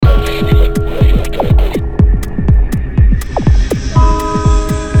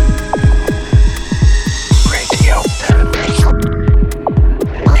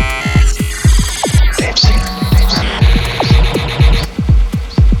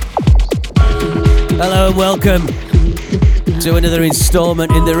Hello and welcome to another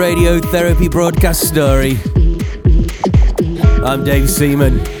instalment in the Radiotherapy broadcast story. I'm Dave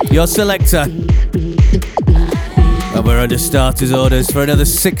Seaman, your selector. And we're under starters orders for another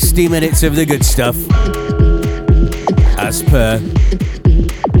 60 minutes of the good stuff. As per.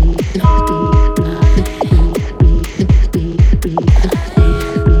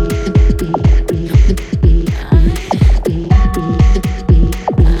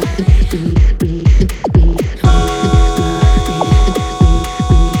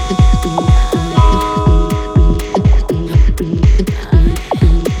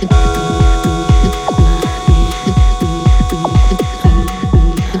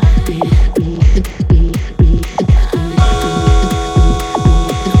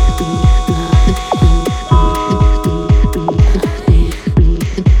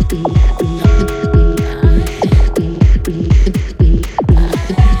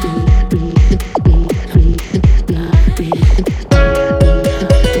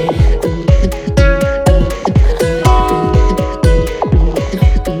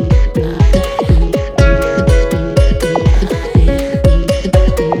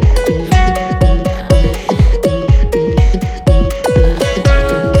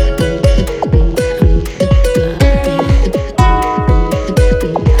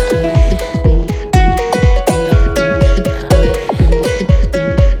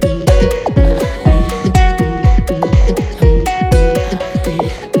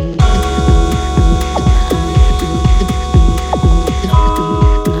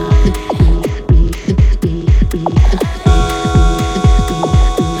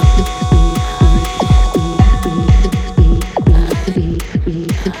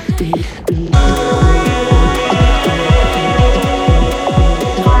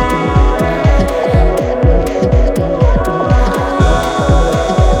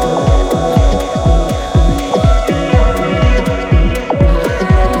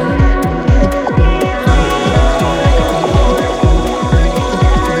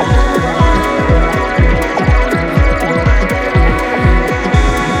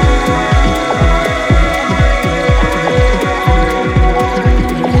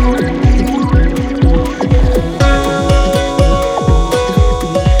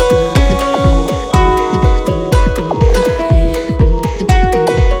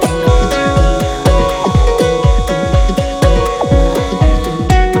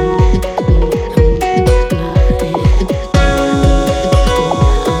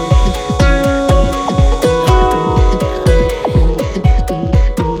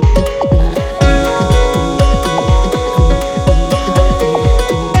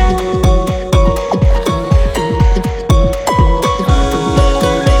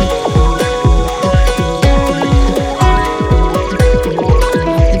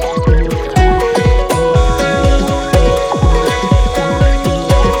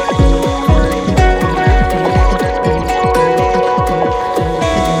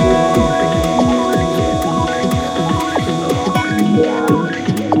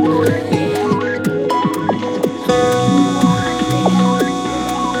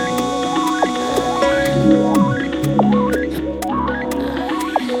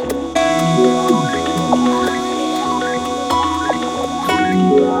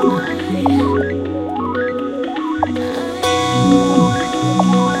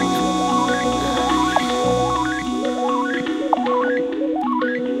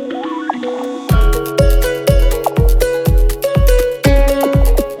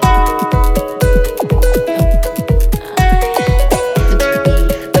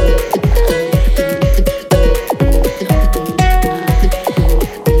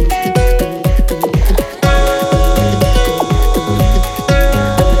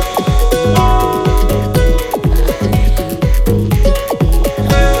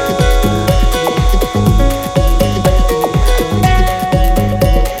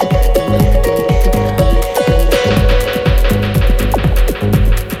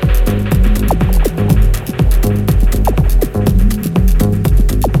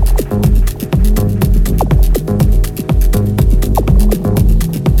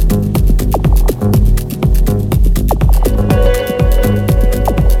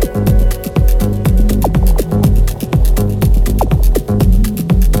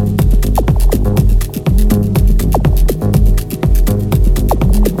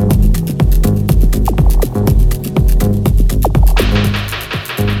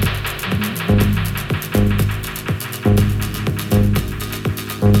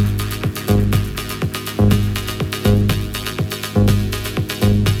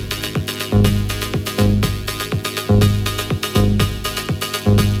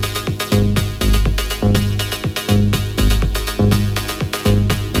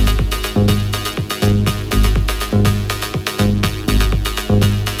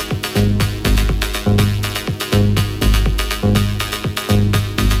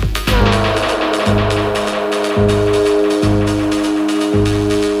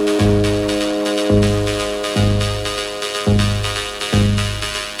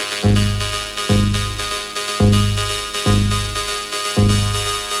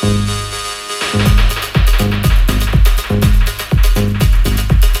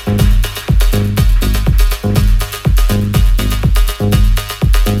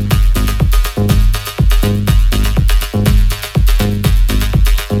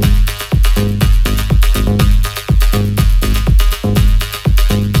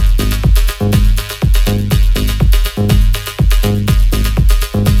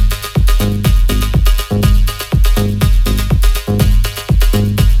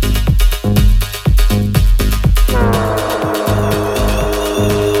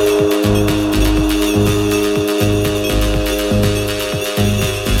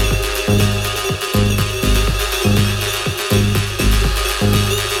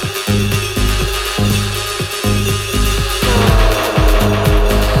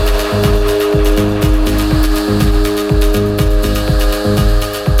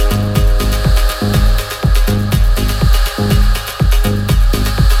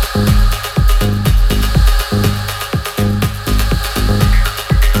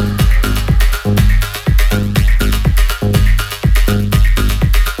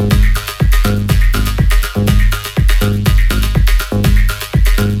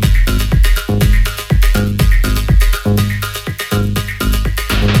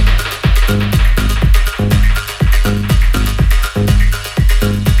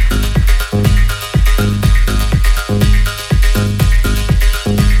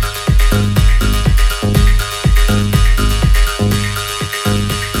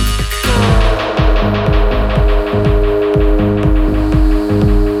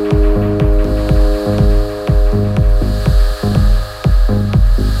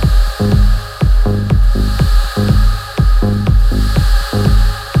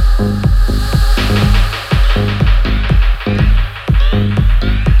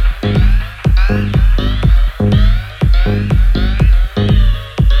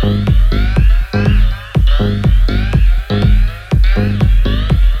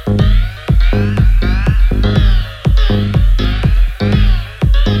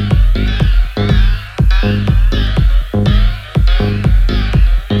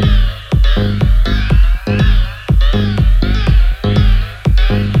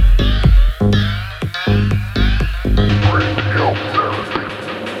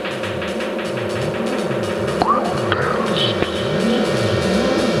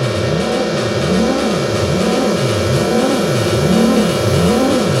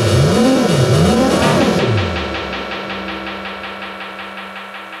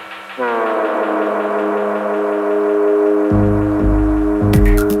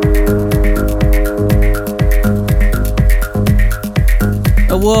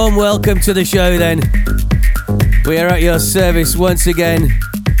 warm welcome to the show then. We are at your service once again,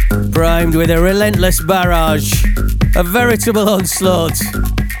 primed with a relentless barrage, a veritable onslaught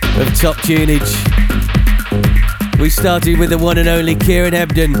of top tunage. We started with the one and only Kieran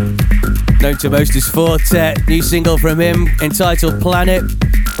Hebden, known to most as Fortet, new single from him entitled Planet.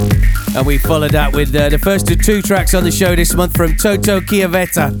 And we followed that with the first of 2 tracks on the show this month from Toto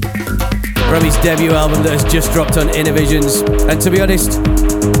Chiavetta, from his debut album that has just dropped on Innovisions. And to be honest,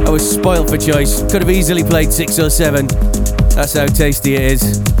 I was spoiled for choice. Could have easily played 6 or 7. That's how tasty it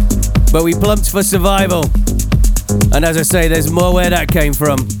is. But we plumped for Survival. And as I say, there's more where that came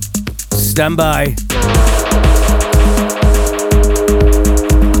from. Stand by.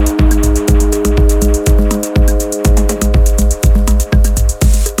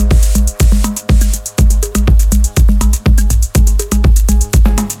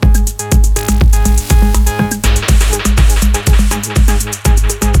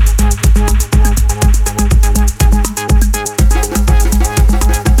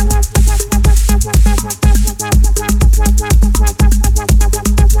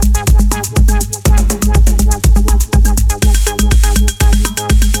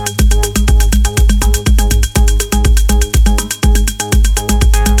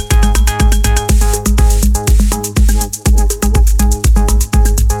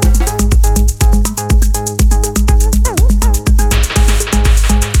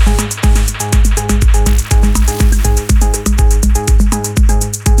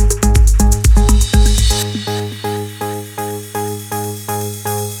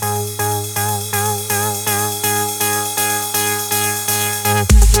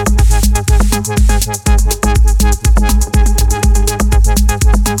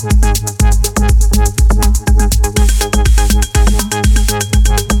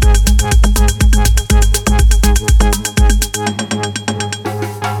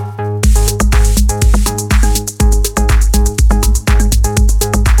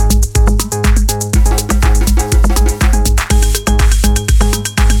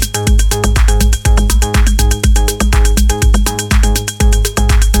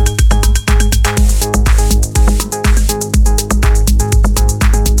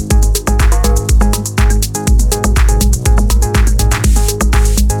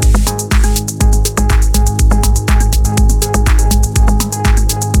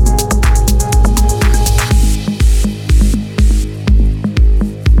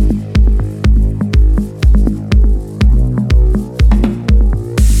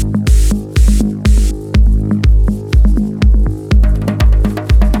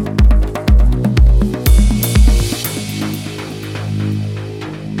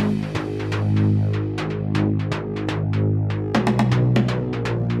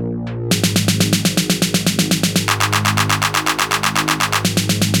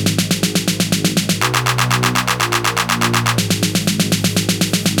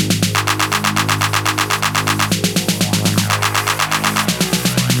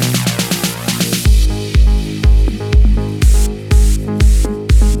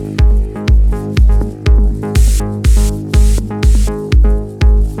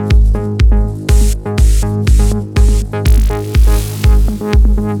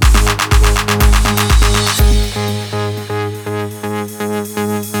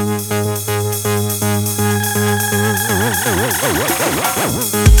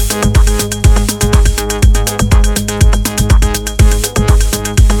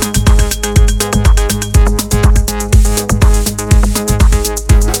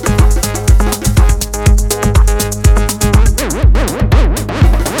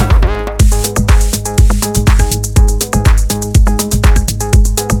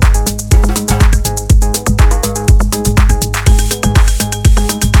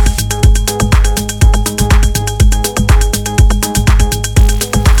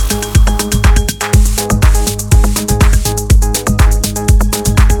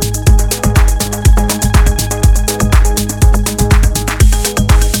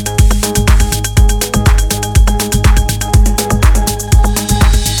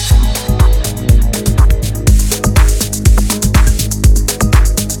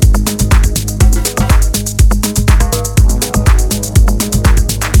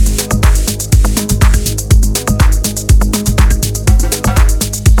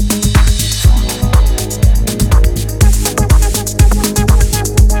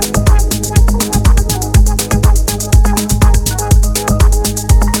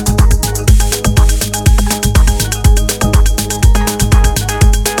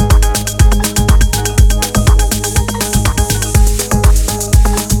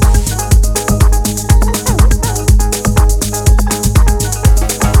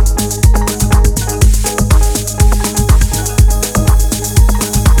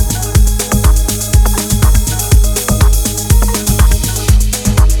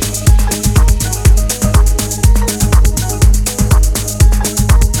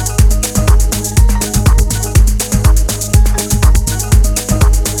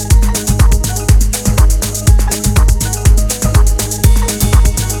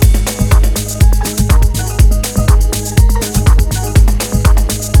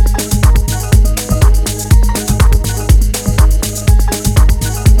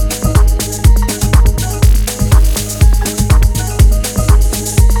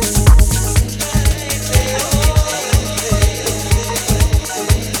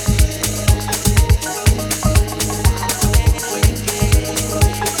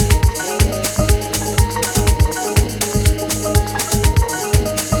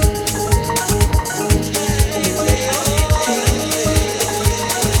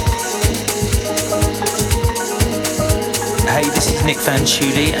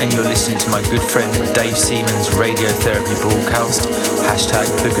 Fanchuli, and you're listening to my good friend Dave Seaman's Radiotherapy broadcast. Hashtag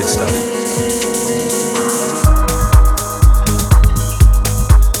the good stuff.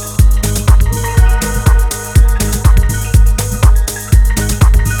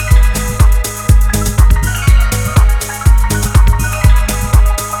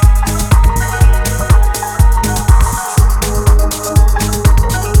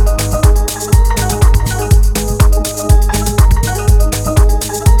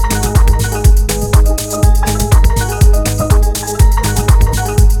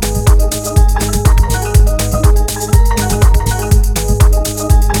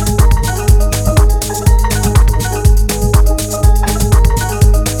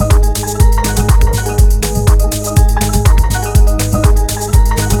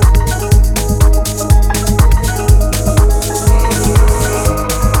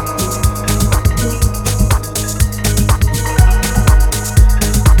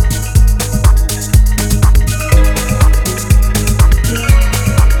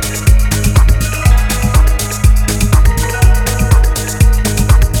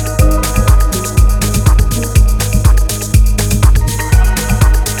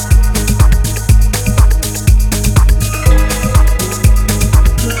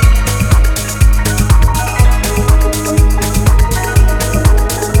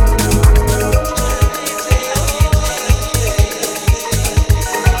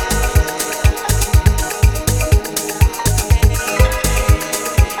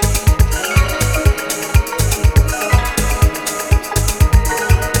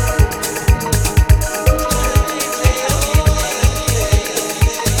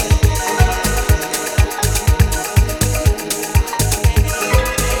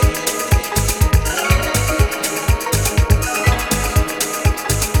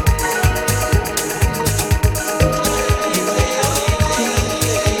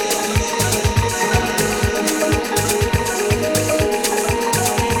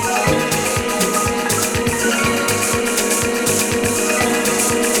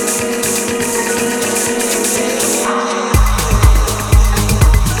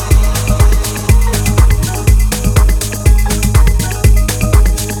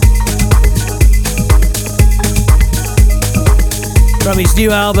 From his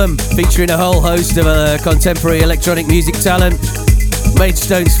new album, featuring a whole host of contemporary electronic music talent,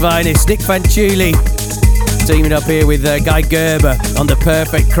 Maidstone's finest, Nick Fanchuli, teaming up here with Guy Gerber on The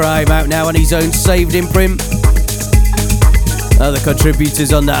Perfect Crime, out now on his own Saved imprint. Other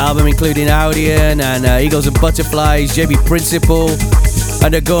contributors on the album including Audion and Eagles and Butterflies, JB Principal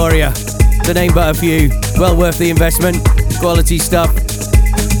and Agoria, to name but a few. Well worth the investment, quality stuff.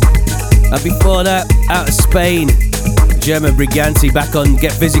 And before that, out of Spain, German Briganti back on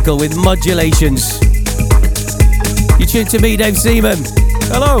Get Physical with Modulations. You tuned to me, Dave Seaman.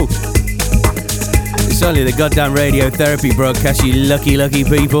 Hello. It's only the goddamn Radiotherapy broadcast, you lucky, lucky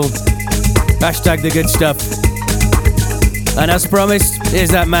people. Hashtag the good stuff. And as promised, here's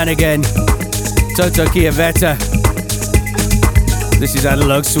that man again, Toto Chiavetta. This is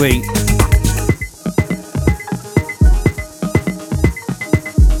Analog Suite.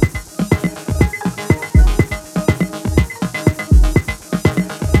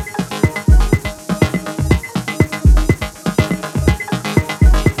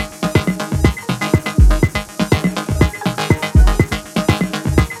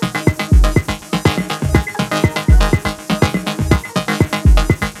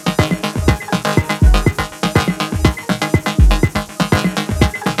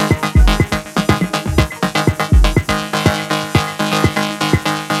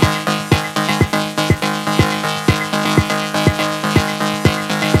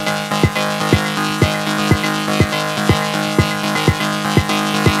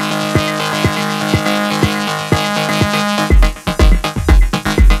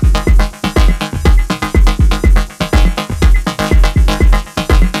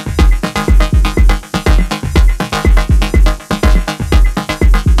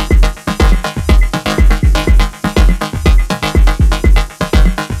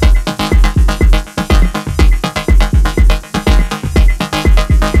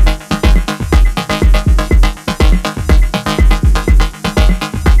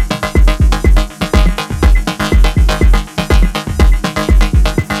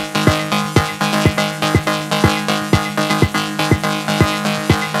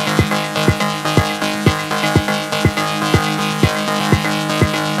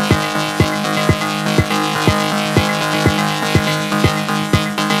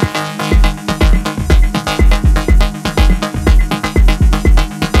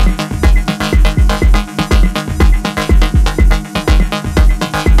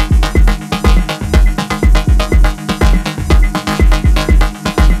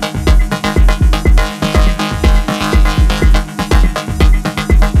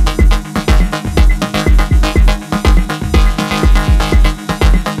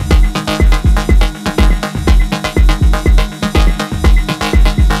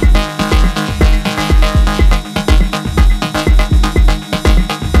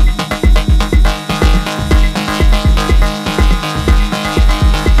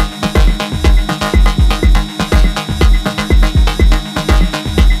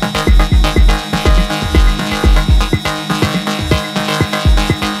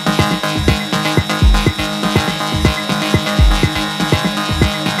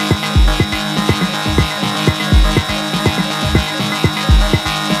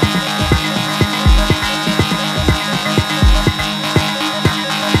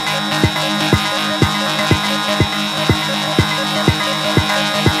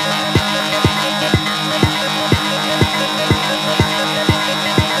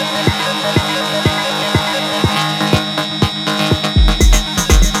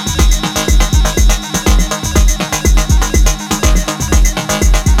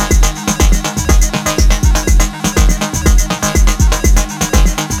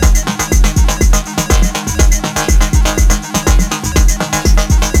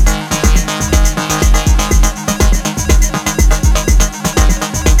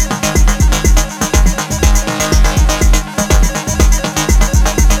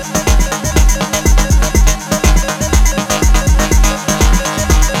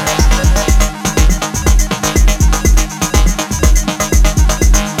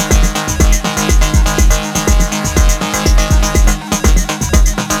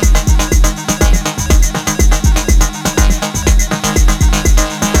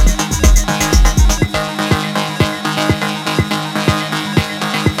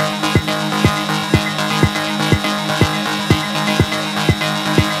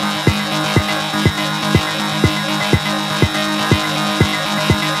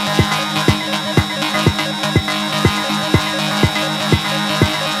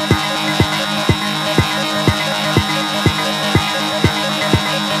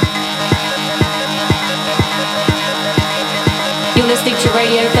 to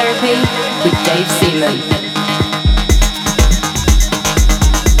Radiotherapy with Dave Seaman.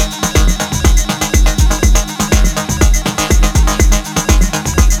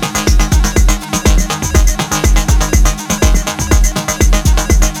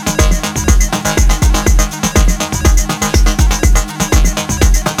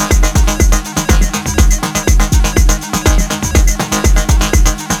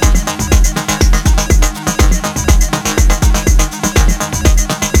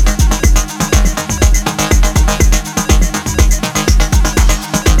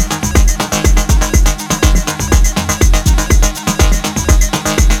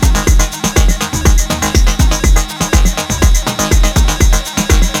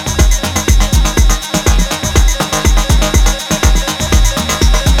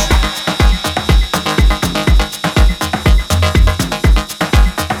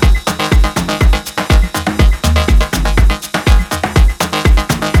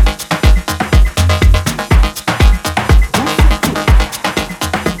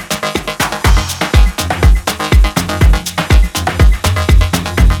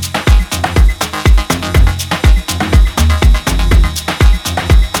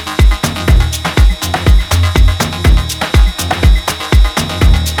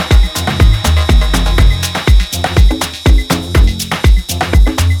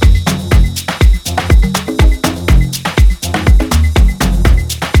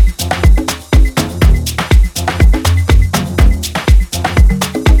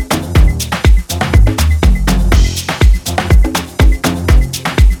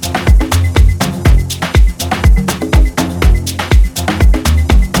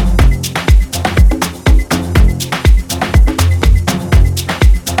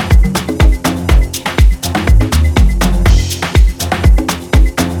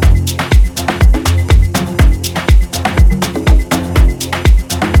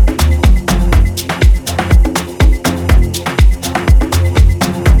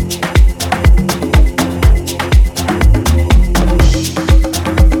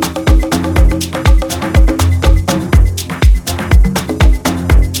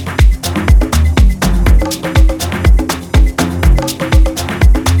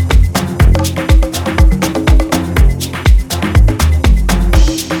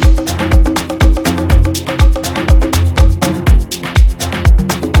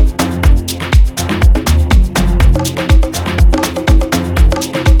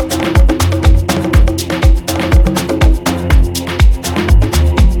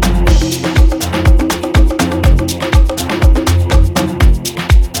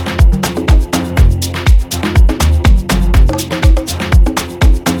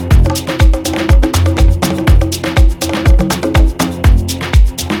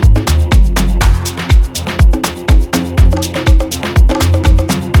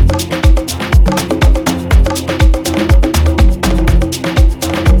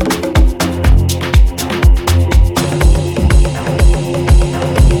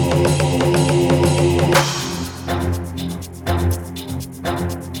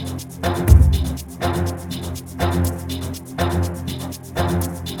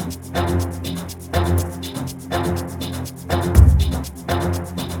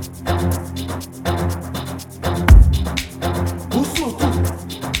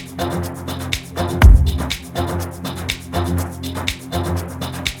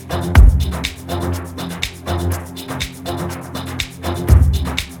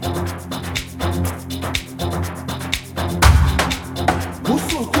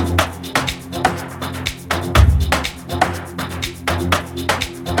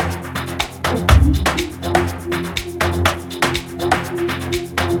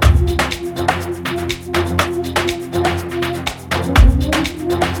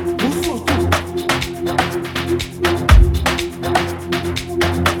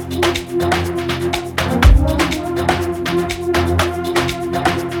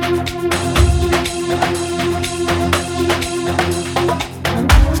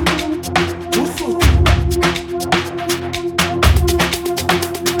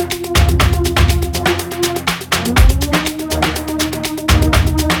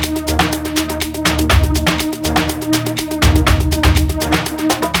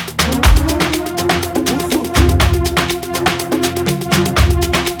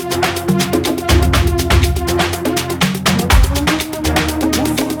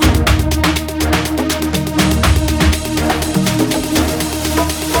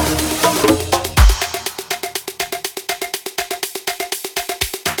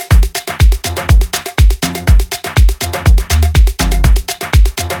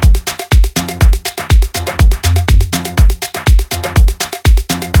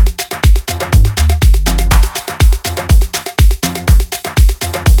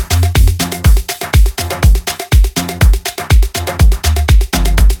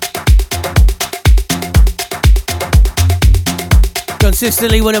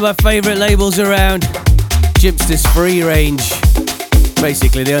 consistently one of my favourite labels around. Jimpster's Free Range.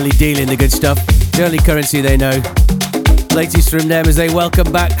 Basically, they only deal in the good stuff. The only currency they know. Latest from them as they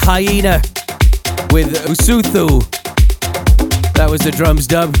welcome back Hyena with Usuthu. That was the drums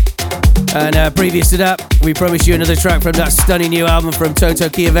dub. And previous to that, we promised you another track from that stunning new album from Toto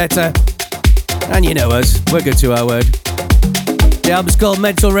Chiavetta. And you know us, we're good to our word. The album's called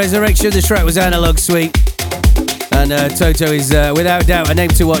Mental Resurrection. The track was Analog Suite. And Toto is without doubt a name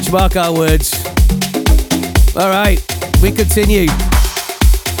to watch. Mark our words. Alright, we continue.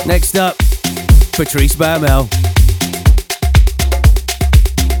 Next up, Patrice Baumel.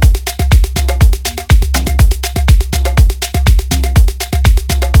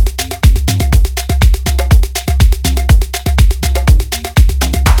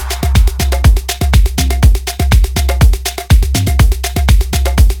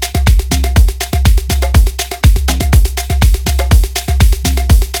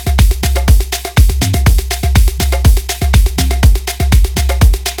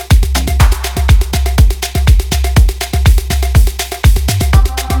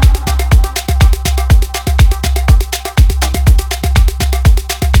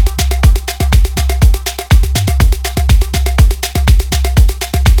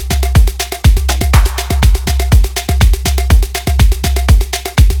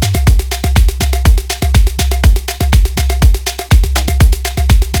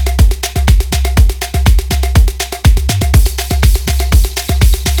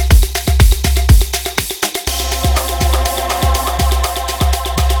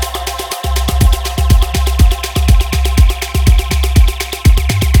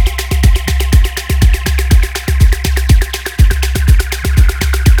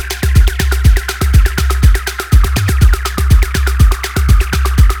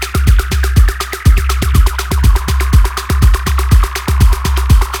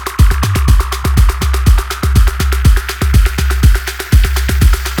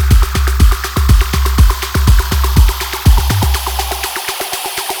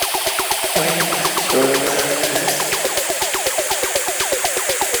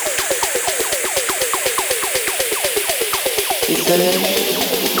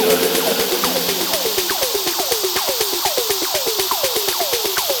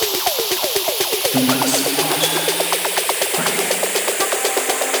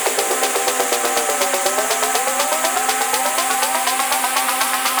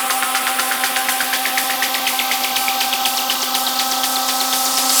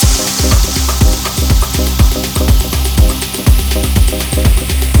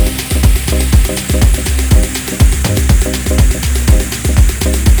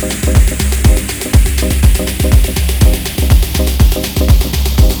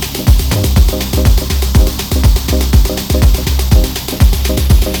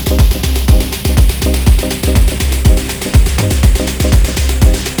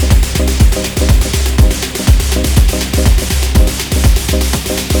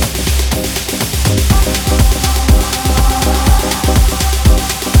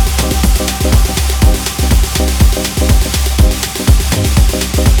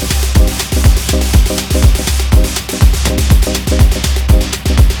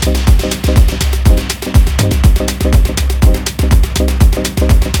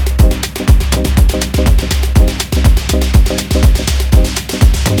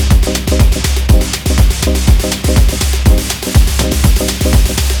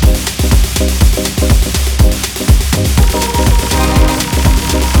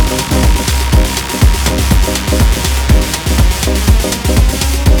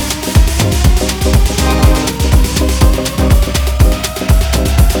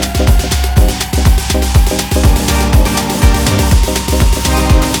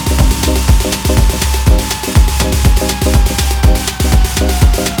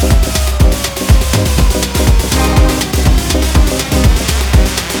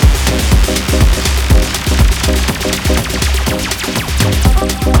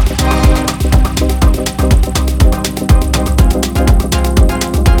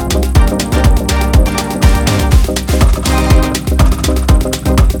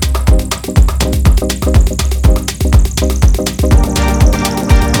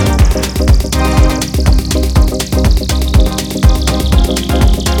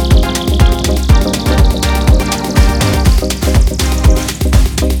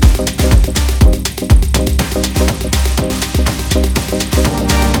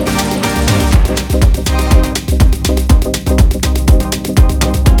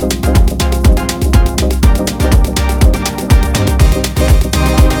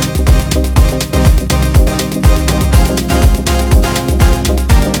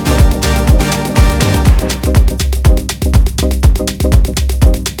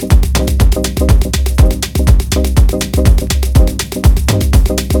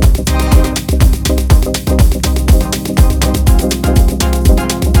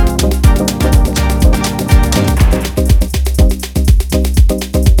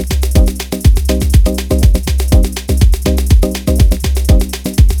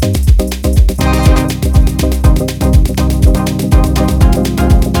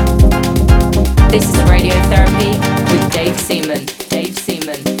 Therapy with Dave Seaman. Dave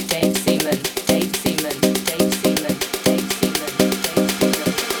Seaman. Dave Seaman. Dave Seaman. Dave Seaman. Dave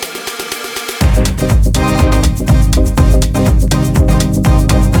Seaman.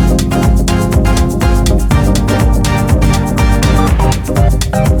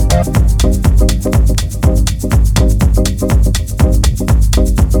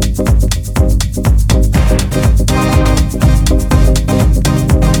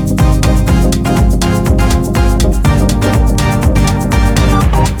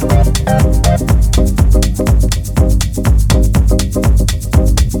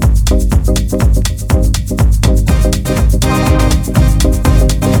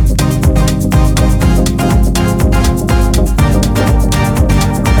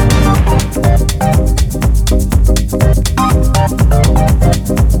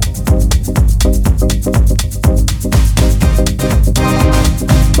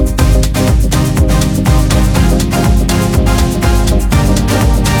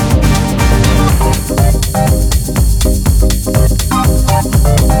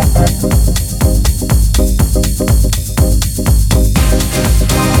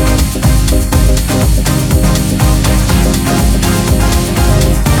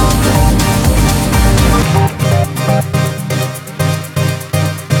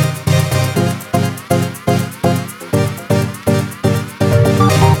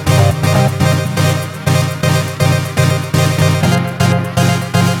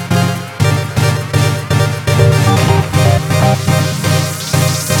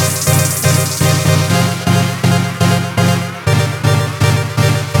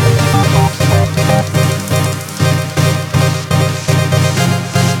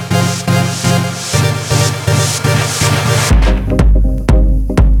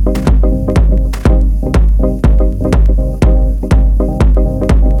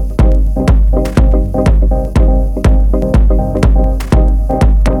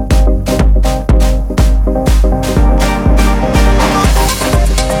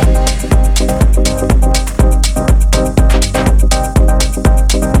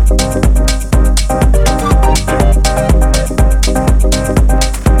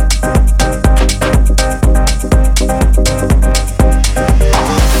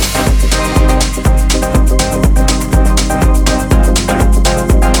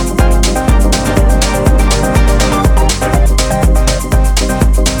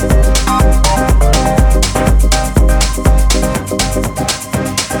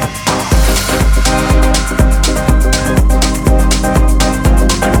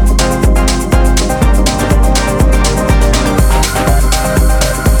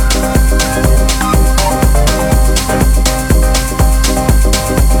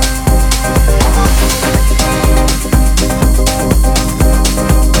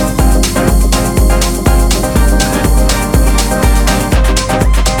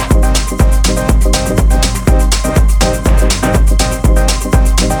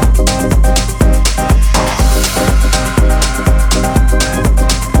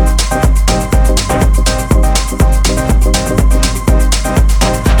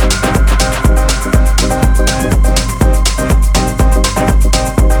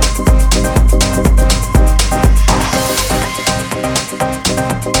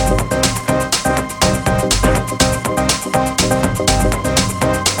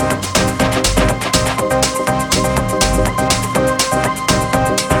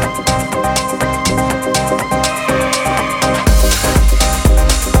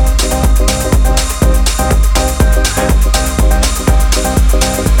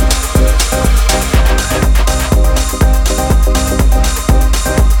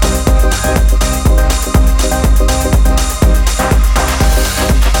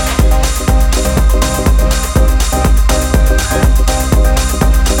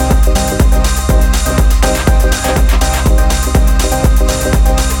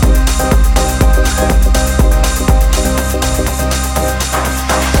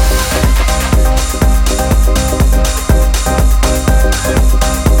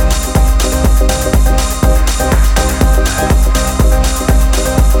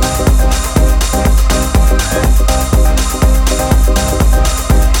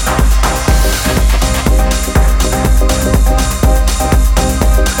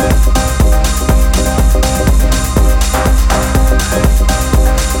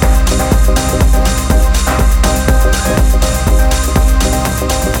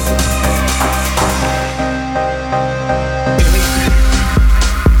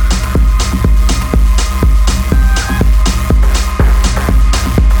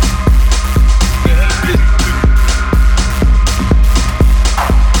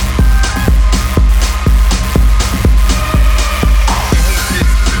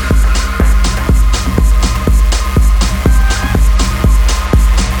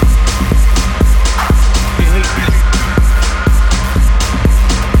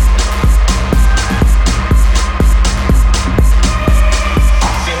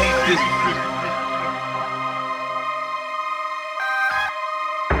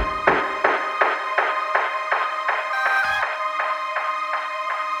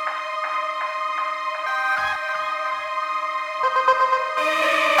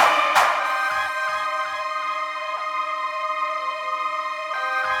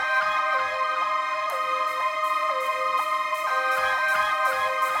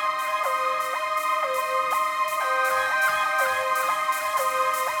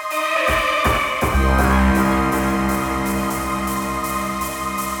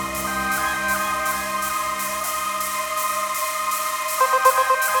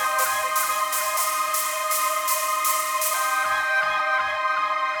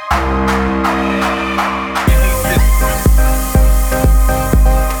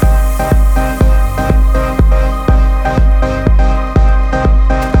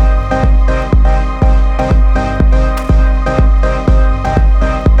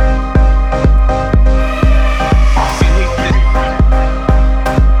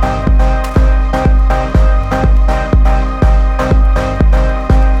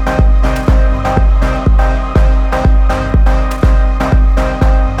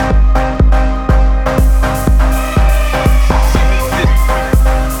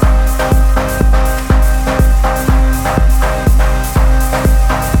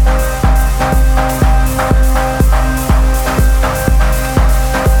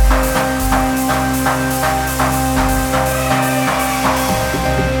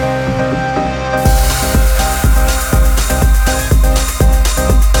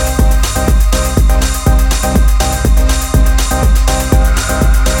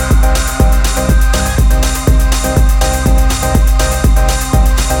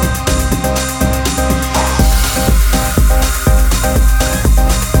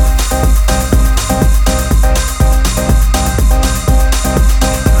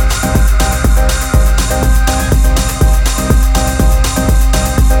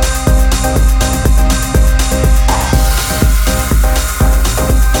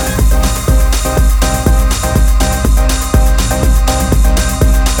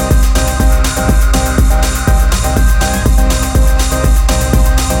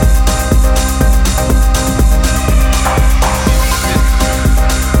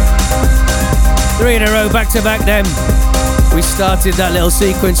 3 in a row, back to back then. We started that little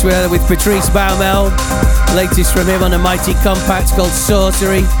sequence with Patrice Baumel. Latest from him on a mighty compact called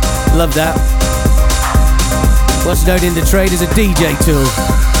Sorcery. Love that. What's known in the trade as a DJ tool.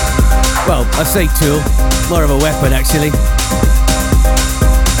 Well, I say tool, more of a weapon actually.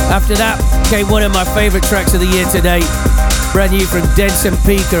 After that came one of my favourite tracks of the year to date. Brand new from Denson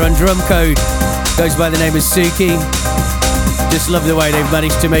Pika on Drum Code. Goes by the name of Suki. Just love the way they've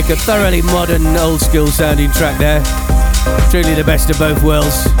managed to make a thoroughly modern, old school sounding track there. Truly the best of both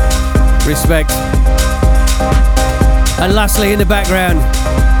worlds. Respect. And lastly in the background,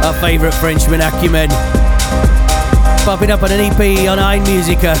 our favourite Frenchman Acumen. Popping up on an EP on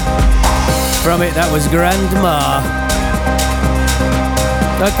iMusica. From it that was Grandma.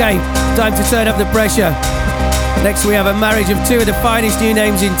 Okay, time to turn up the pressure. Next we have a marriage of two of the finest new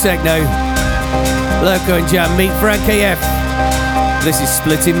names in techno. Loco and Jam meet Frank AF. This is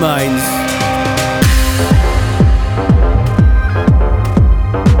Splitting Minds.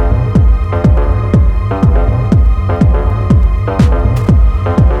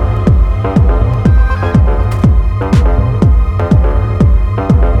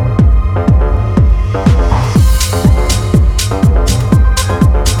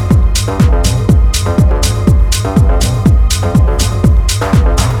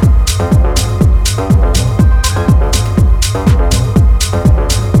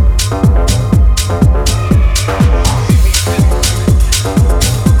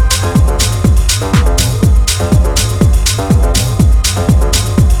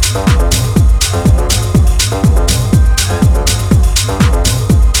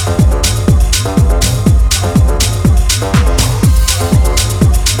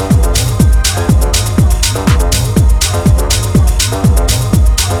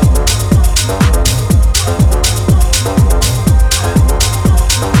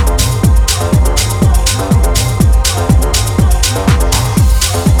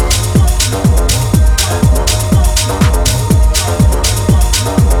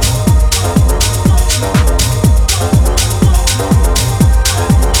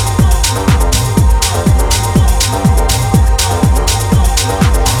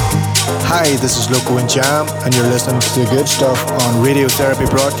 This is Loco and Jam, and you're listening to the good stuff on Radiotherapy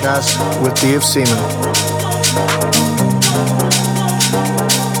Broadcast with Dave Seaman.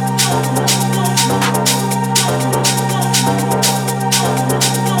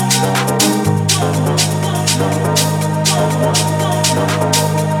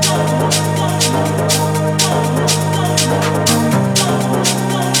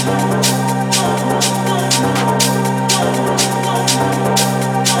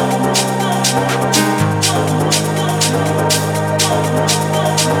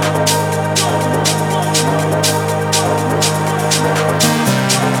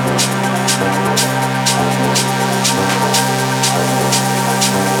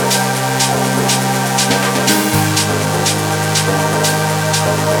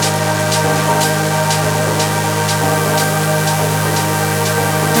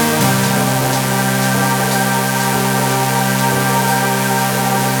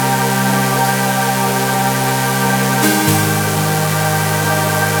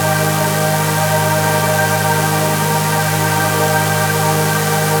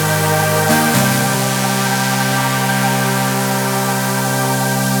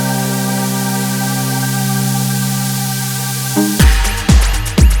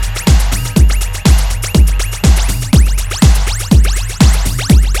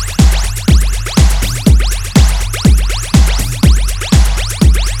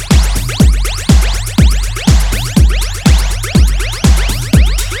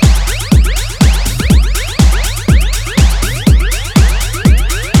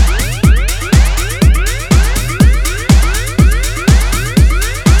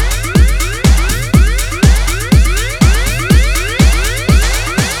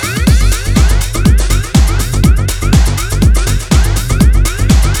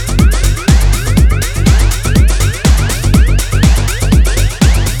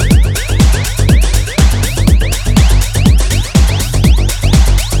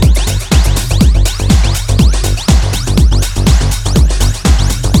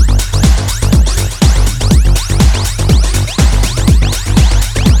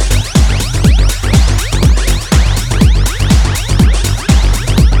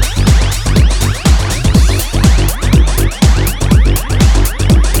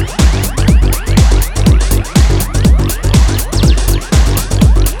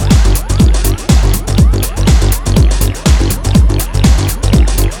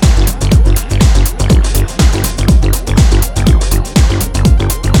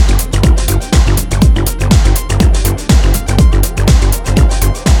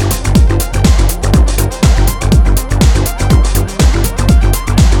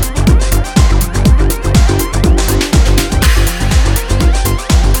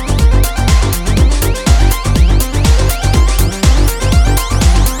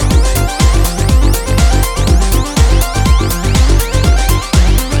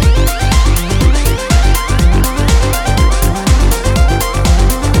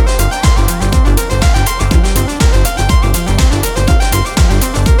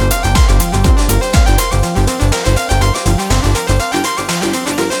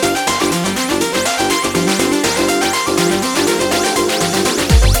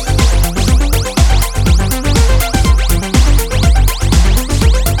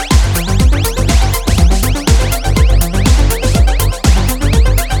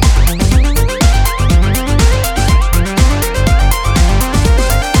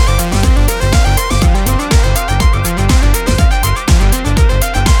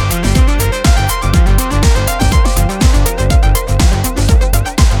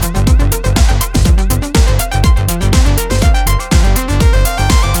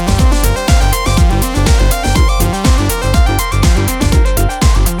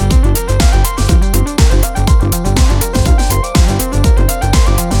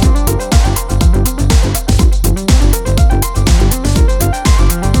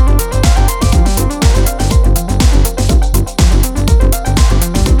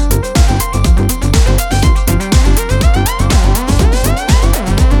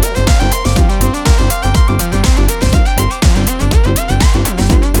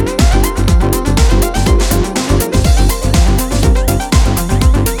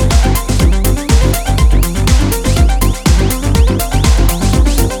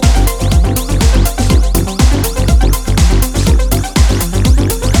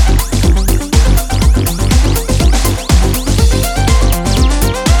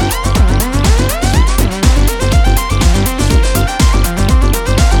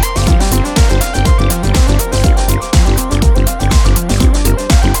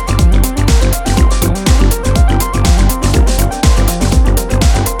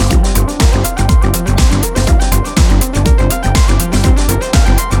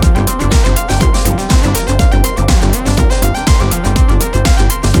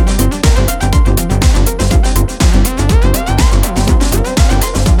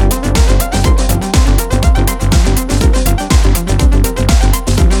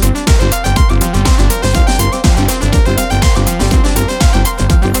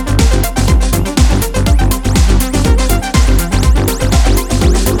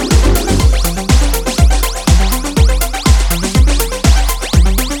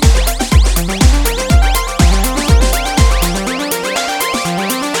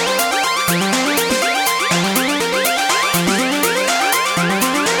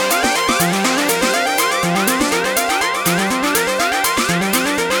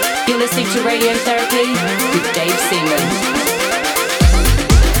 listening to Radiotherapy with Dave Seaman.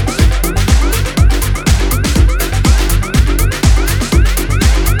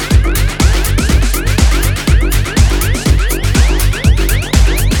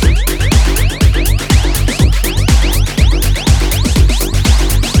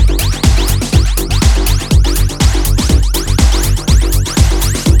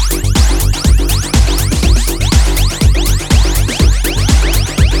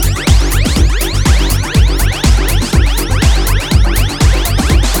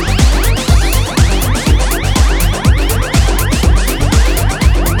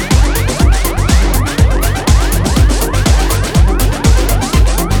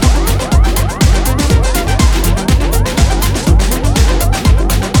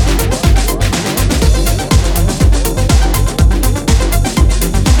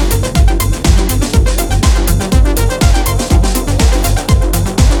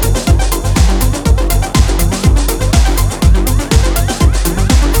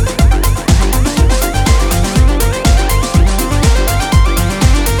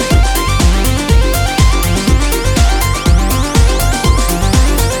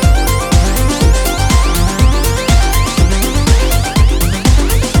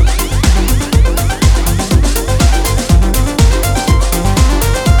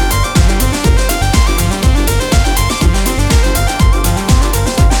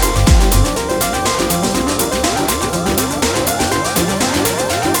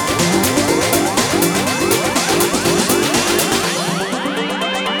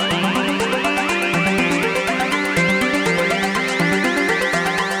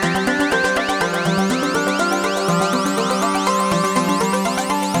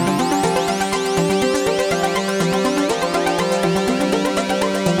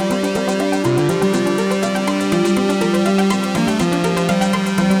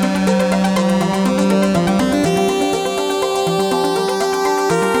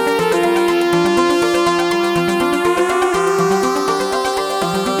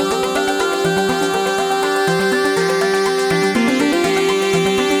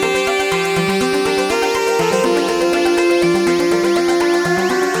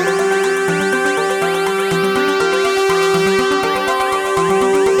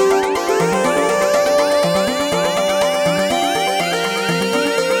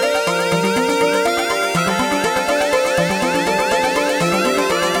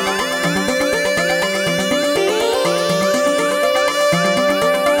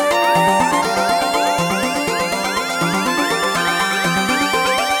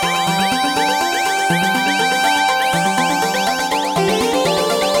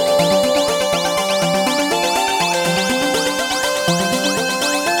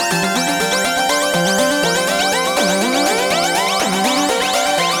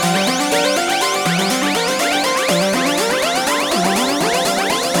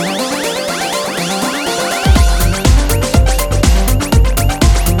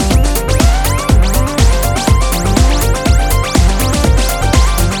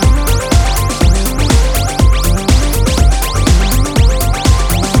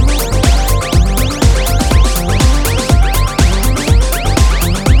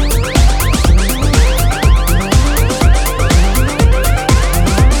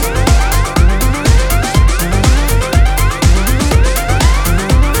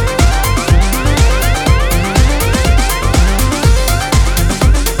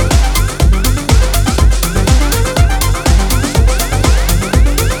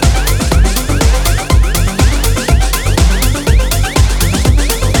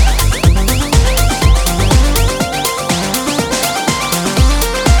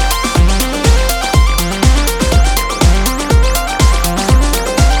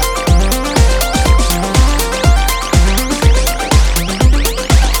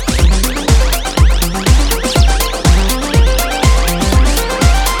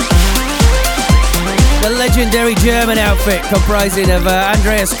 legendary German outfit comprising of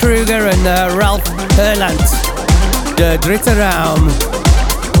Andreas Kruger and Ralf Herland. Der Dritte Raum,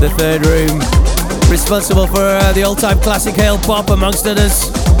 the third room, responsible for the all-time classic Hail Pop amongst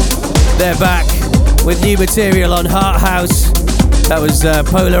others. They're back with new material on Heart House. That was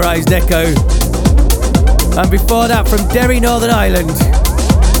Polarized Echo. And before that, from Derry, Northern Ireland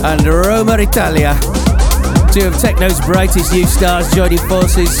and Roma, Italia, two of techno's brightest youth stars joining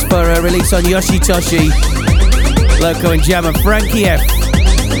forces for a release on Yoshitoshi. Loco and Jam and Frankie F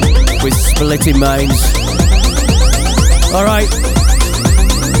with Splitting Minds. Alright,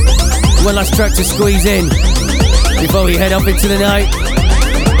 one last track to squeeze in before we head off into the night.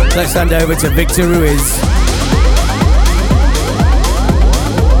 Let's hand over to Victor Ruiz.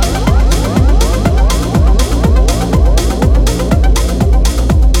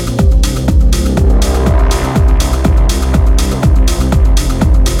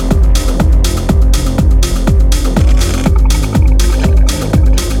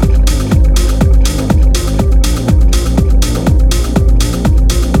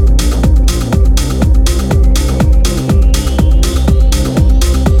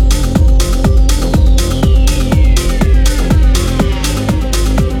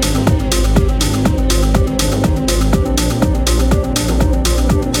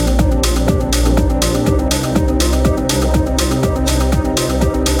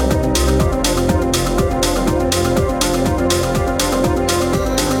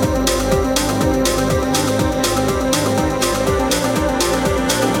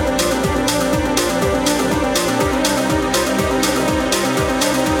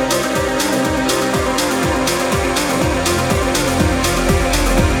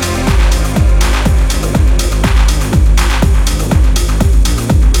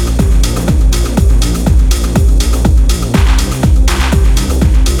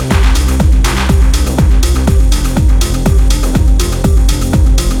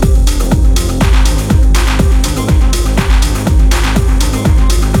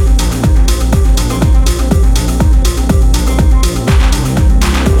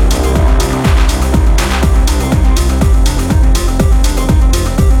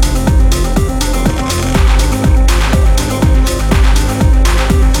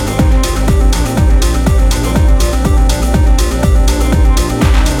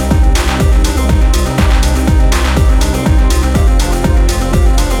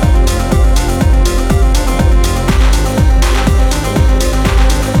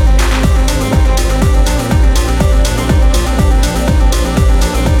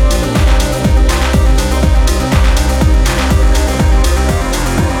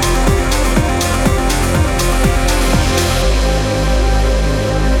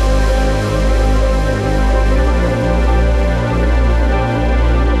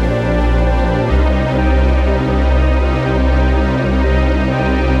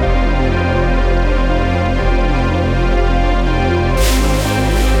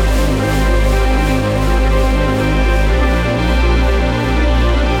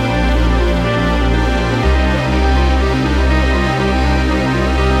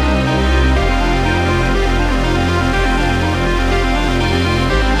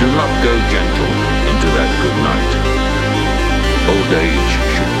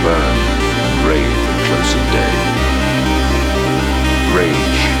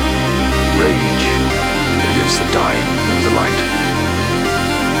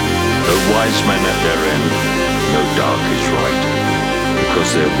 wise men at their end, no dark is right,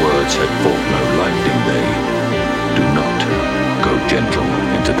 because their words had brought no light in they. Do not go gentle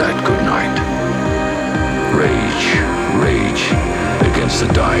into that good night. Rage, rage against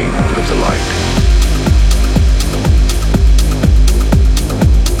the dying of the light.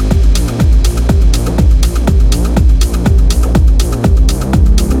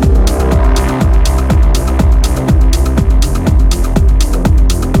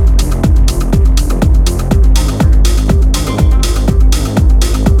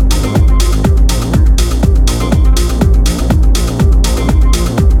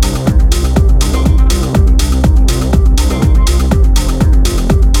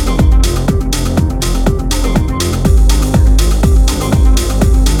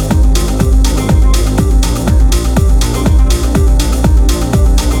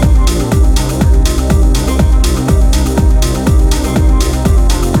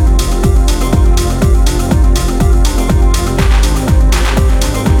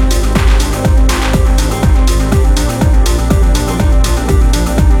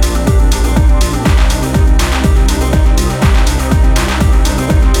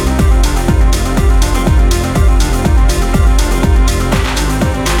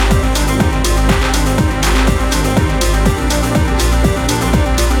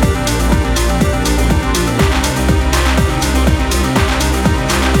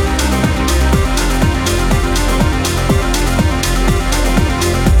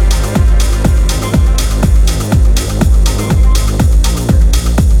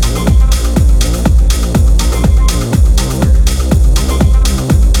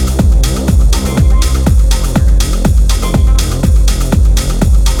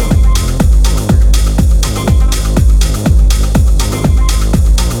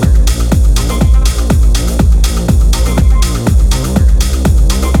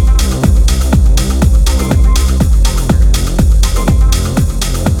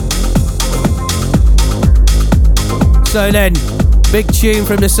 So then, big tune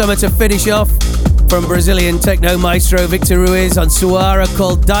from the summer to finish off from Brazilian techno maestro Victor Ruiz on Suara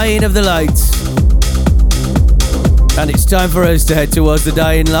called Dying of the Light. And it's time for us to head towards the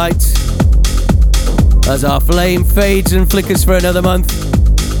dying light as our flame fades and flickers for another month.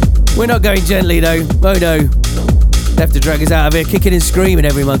 We're not going gently though, oh no. They have to drag us out of here kicking and screaming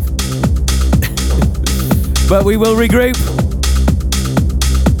every month. But we will regroup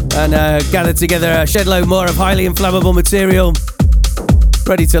and gather together a shed load more of highly inflammable material,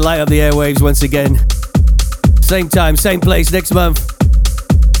 ready to light up the airwaves once again. Same time, same place next month.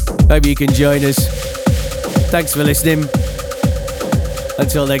 Hope you can join us. Thanks for listening.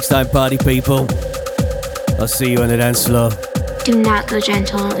 Until next time, party people. I'll see you on the dance floor. Do not go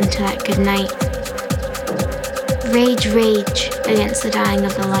gentle into that good night. Rage, rage against the dying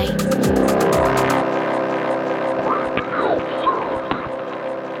of the light.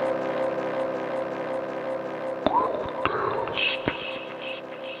 Stop.